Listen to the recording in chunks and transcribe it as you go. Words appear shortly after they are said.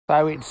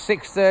So it's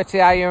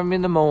 6:30 AM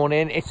in the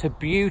morning. It's a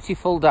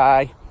beautiful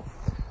day,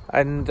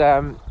 and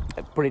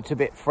but it's a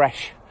bit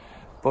fresh.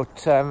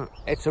 But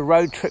it's a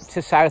road trip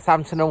to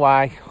Southampton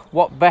away.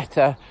 What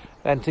better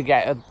than to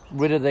get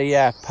rid of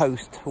the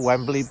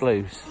post-Wembley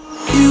blues?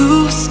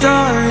 You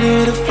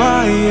started a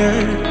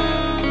fire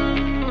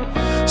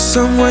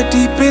somewhere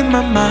deep in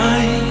my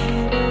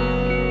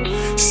mind.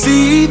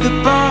 See the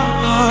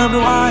barbed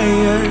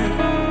wire,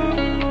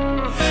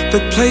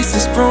 the place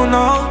is grown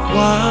all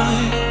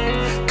wide.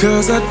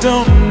 'Cause I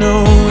don't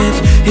know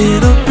if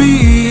it'll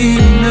be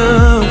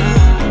enough.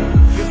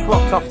 Just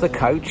walked off the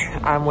coach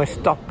and we're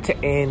stopped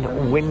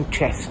in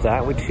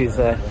Winchester, which is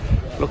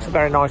looks a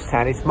very nice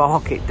town. It's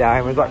market day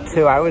and we've got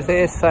 2 hours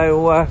here,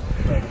 so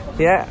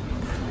yeah,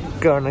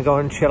 gonna go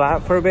and chill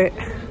out for a bit.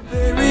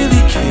 They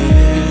really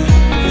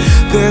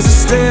care. There's a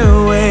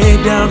stairway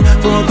down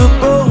for the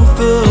both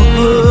of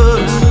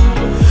us,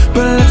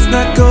 but let's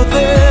not go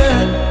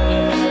there.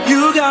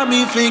 You got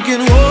me thinking,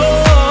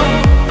 whoa.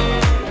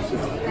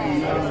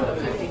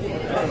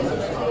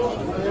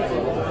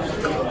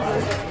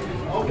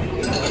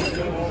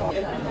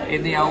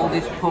 In the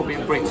oldest pub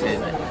in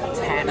Britain,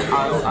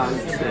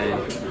 10:002,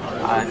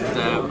 and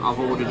I've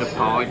ordered a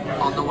pie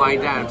on the way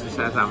down to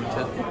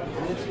Southampton.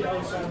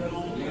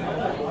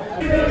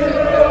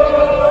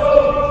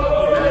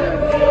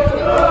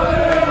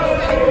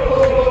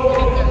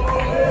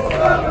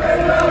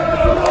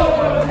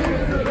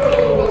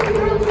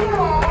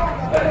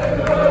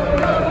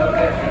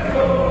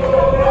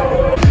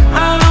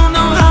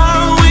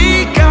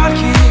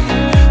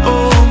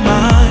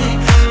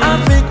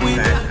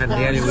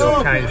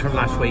 From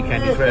last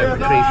weekend is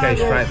Patricio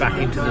straight back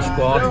into the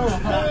squad.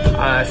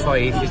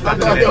 Saeed is back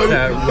in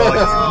at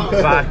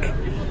right back,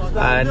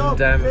 and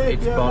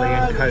it's Boly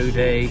and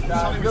Cody,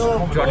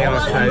 Johnny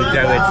Otto,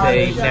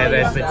 Doherty,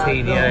 Neves,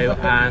 Matinho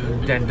and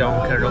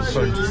Dendonka up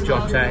front,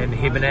 Jota and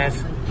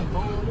Jimenez.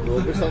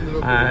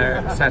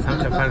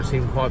 Southampton fans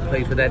seem quite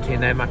pleased with their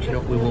team. They're matching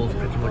up with Wolves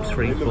pretty much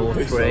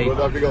 3-4-3.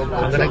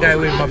 I'm going to go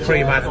with my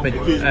pre-match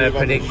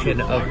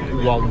prediction of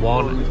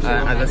 1-1.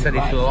 As I said,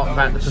 it's a lot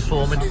about the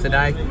performance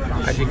today.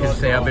 As you can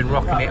see, I've been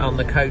rocking it on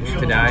the coach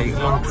today.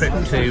 Long trip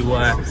to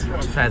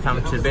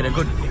Southampton. It's been a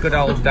good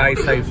old day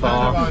so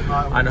far,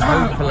 and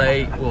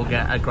hopefully we'll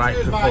get a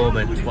great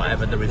performance,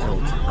 whatever the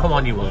result. Come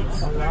on, you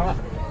Wolves.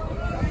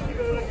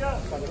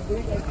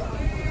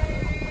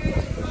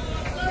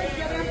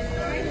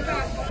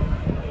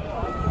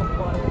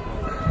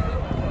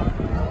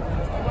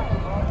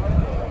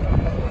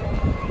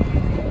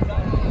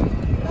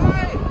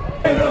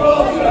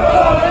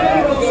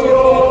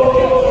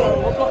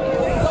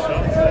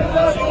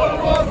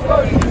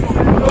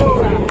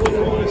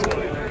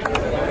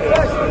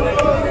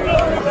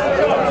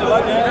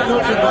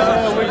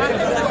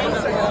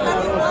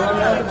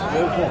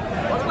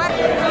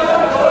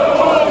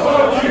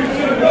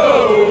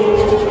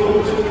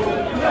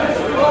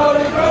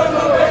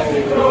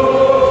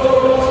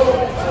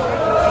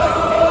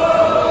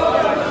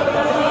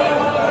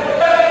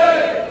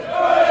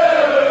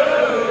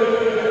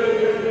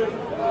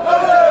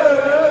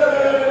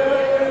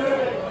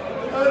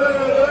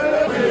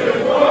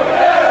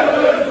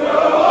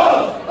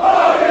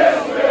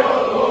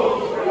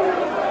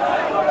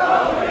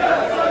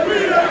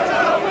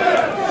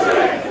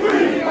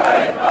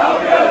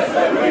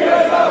 We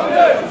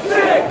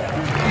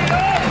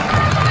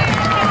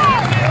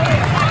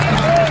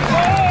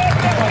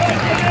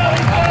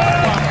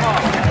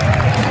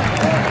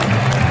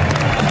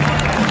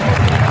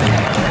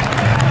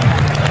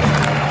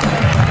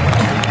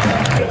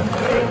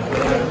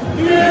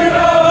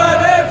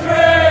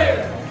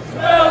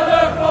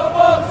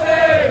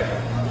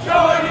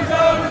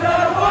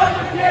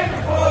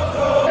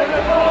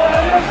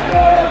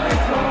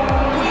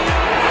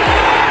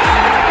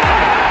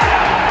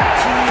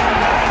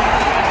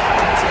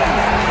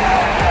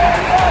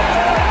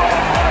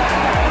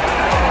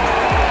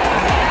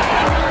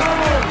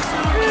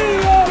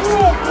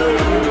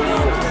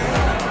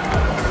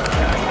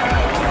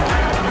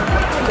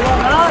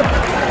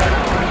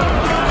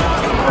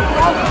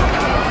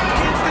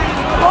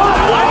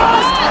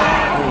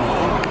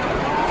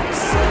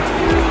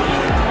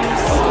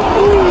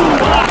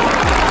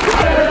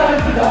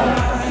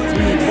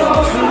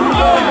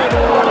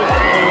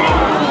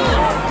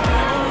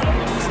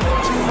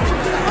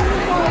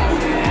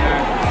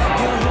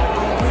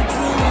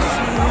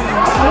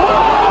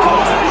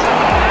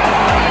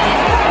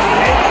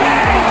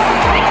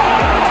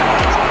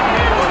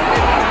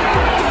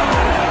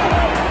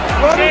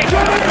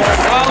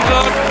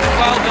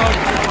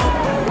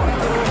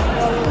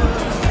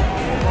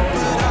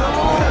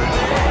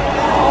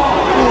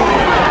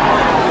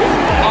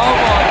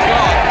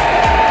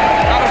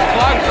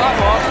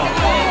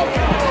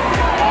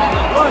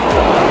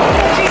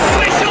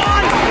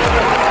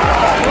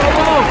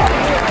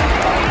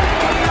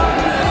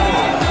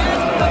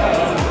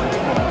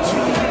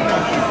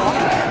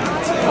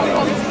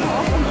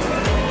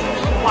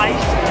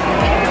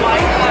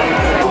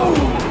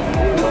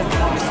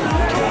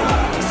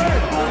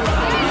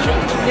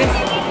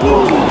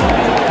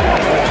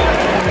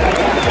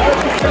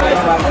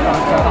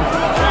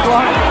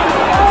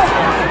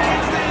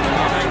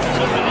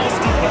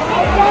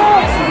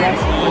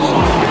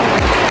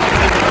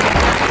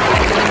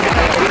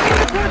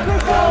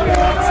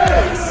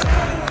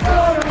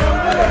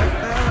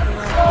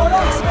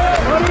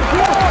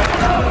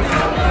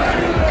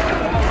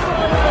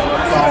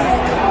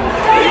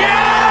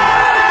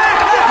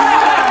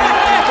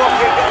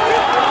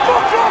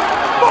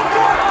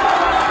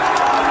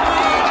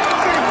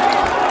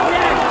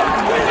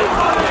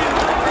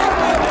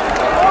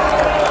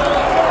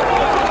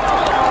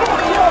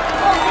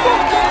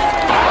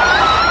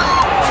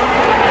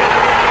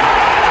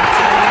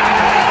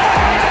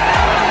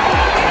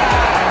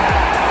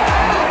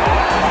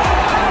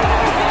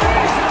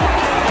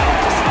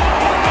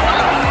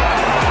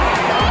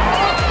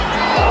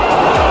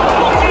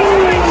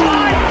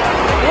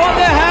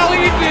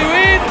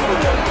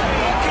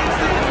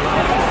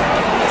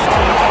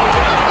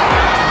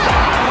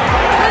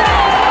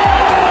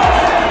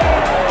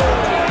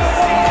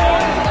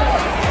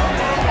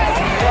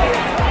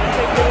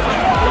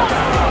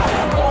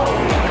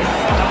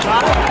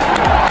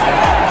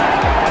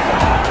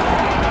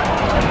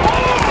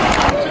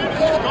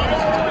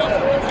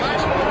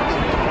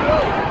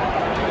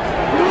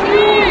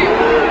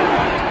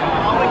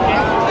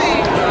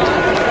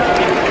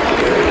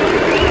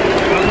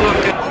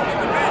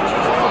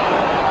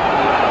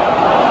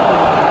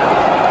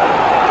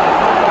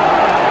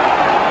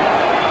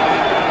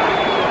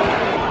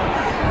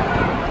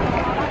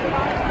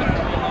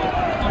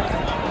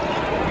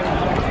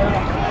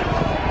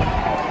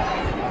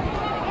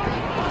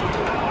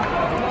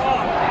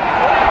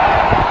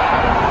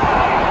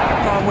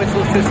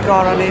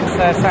score, and it's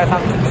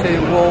Southampton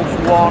 2, Wolves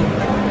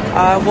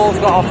 1. Wolves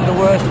got off to the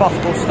worst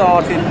possible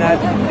start in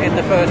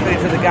the first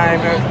minute of the game.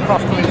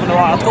 Cross coming from the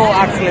right. I thought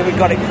actually we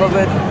got it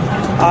covered,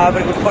 but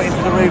it was put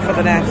into the roof of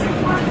the net.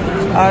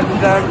 And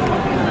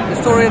the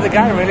story of the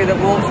game really, that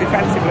Wolves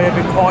defensively have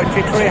been quite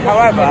jittery.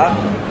 However,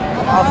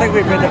 I think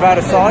we've been the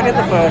better side in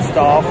the first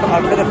half.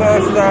 For the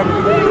first,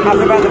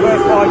 after about the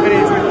first 5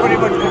 minutes, we pretty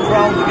much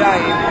controlled the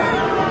game.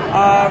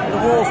 The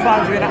Wolves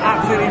fans have been an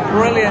absolutely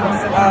brilliant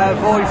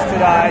voice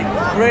today,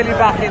 really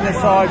backing the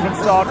side from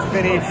start to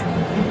finish.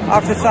 I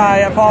have to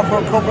say, apart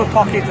from a couple of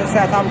pockets of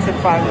Southampton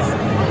fans,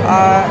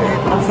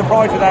 I'm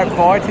surprised with how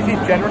quiet it is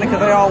generally, because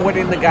they are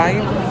winning the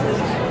game.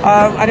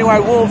 Anyway,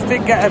 Wolves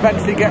did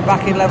eventually get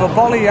back in level.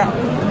 Boly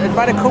had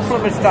made a couple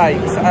of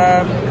mistakes,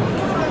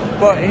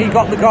 but he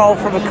got the goal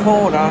from a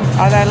corner,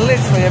 and then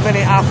literally a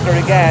minute after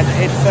again,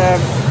 it's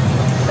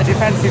a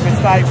defensive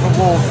mistake from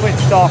Wolves,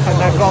 switched off, and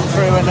they've gone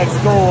through and they've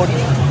scored,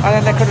 and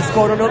then they could have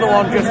scored another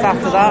one just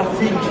after that.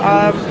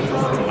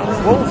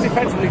 Wolves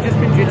defensively just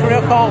been jittery.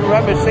 I can't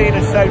remember seeing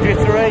us so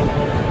jittery.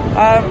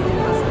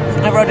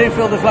 However, I do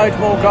feel there's loads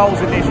more goals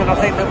in this, and I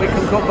think that we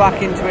can come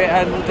back into it,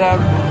 and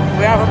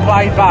we haven't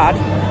played bad,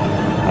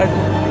 and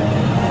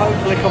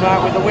hopefully come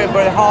out with a win.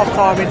 But at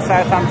half-time in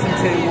Southampton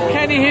 2.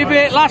 Kenny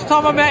HIbbitt, last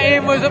time I met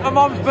him was at my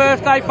mum's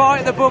birthday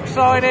party at the book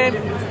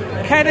signing.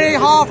 Kenny,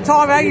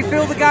 half-time, how you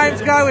feel the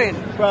game's going?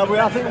 Well,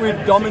 I think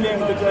we've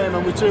dominated the game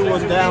and we're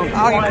 2-1 down.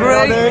 I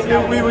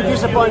agree. We were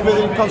disappointed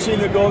with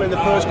conceding a goal in the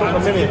first couple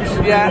of minutes.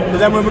 Yeah. But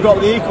then when we got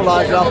the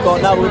equaliser, I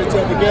thought now we're going to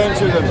take the game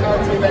to them.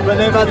 But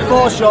they've had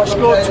 4 shots,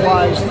 scored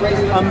twice,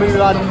 and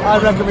I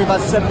reckon we've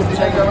had 70% of the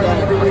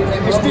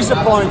game. It's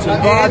disappointing,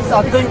 but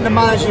I think the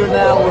manager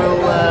now will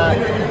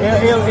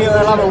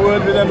he'll have a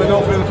word with them, and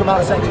hopefully he'll come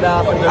out second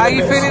half. How are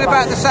you feeling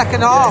about the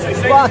second half?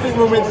 Well, I think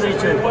we'll win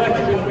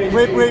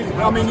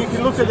 3-2. I mean, you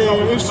can look at the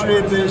history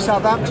of the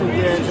Southampton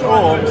games at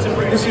home.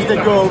 This is the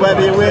goal where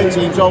the away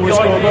teams always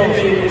score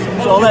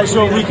goals. So let's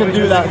hope we can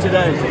do that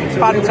today.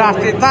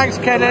 Fantastic. Thanks,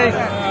 Kenny.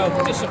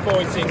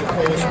 Disappointing, of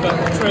course, but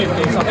the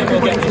truth is, I think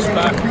we'll get this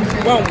back.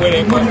 Won't win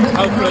it, but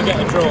hopefully get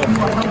a draw.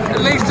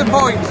 At least a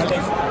point.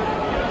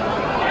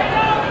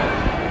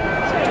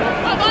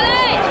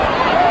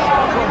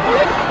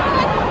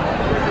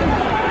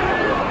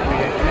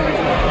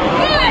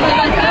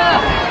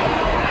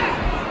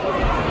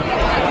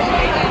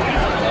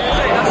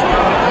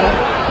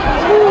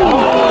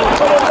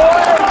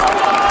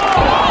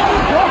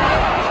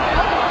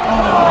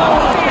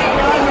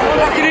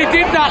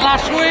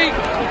 Last week.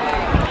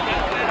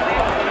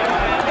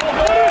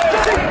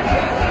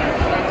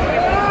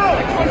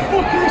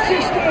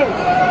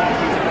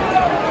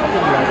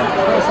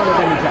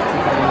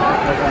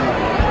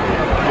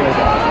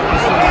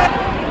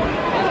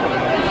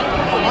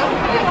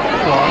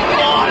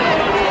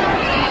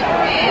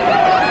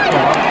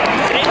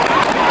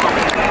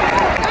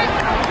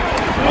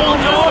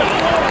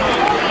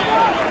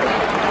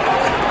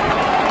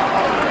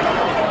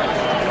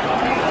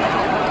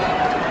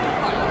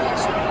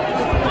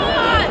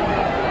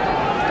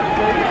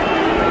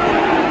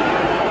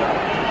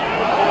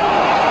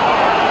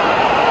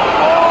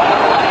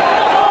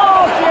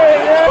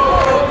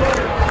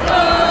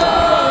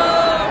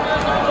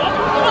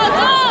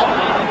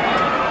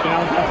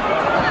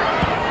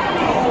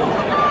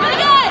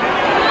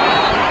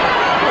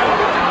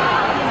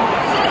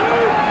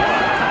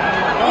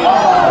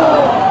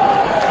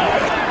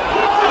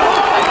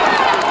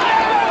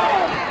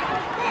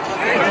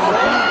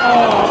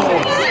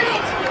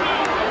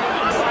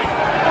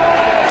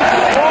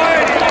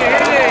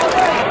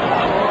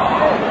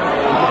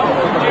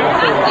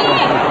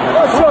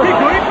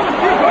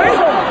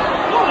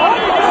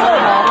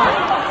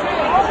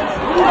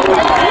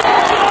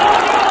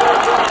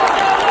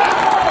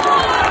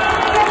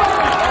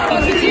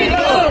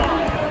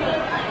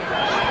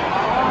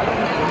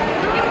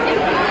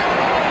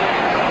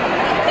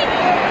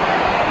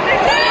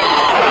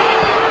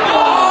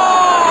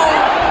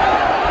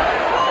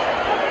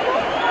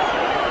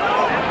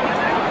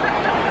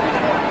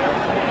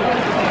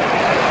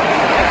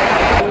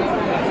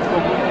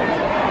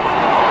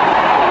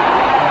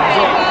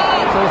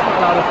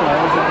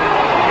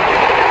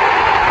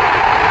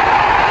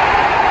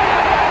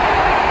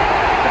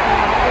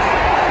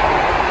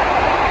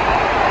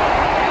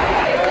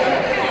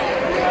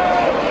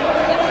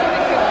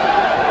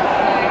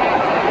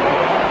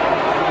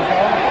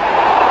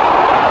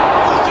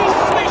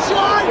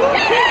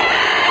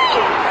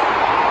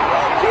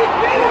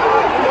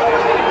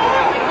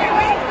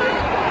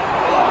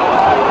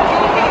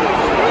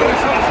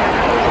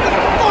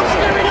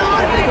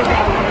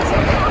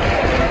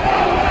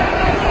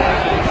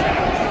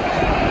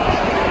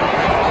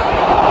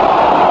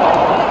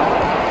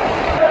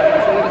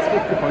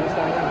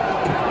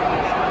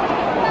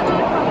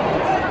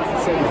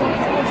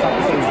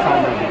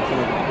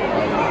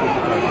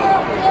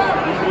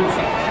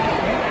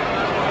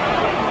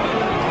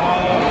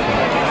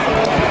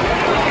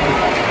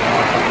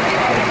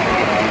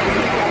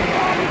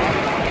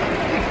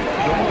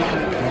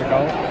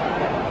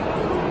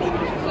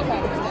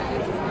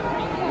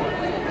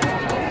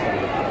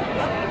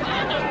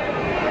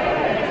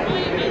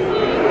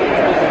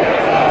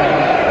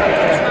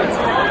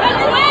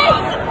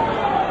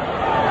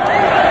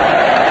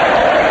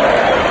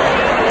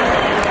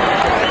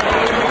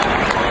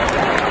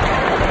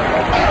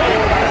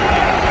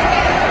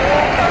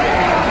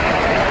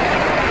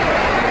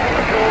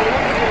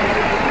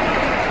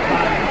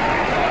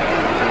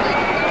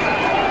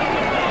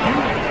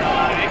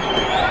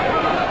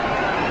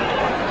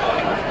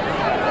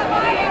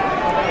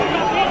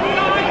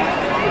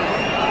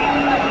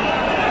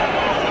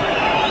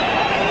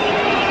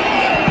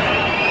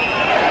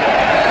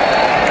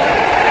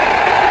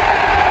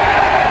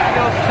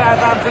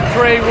 Southampton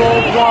 3,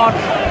 Wolves 1.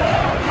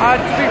 And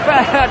to be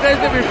fair, I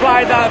don't think we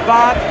played that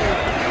bad.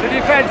 The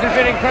defence has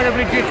been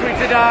incredibly jittery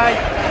today.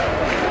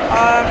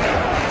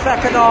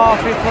 Second half,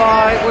 it's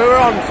like we were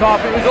on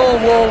top. It was all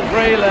Wolves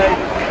really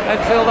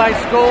until they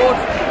scored.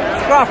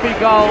 Scrappy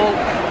goal,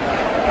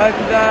 and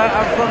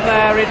from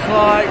there it's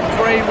like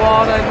 3-1,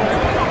 and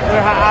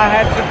our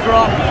heads have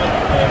dropped.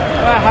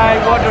 But hey,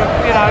 what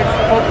it's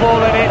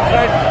football and it's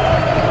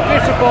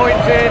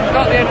disappointing.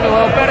 Not the end of the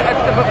world. But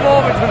the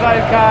performance was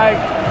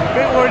okay. A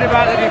bit worried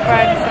about the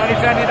defence, and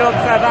it's ended up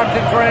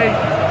Southampton 3,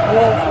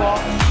 Wolves 1.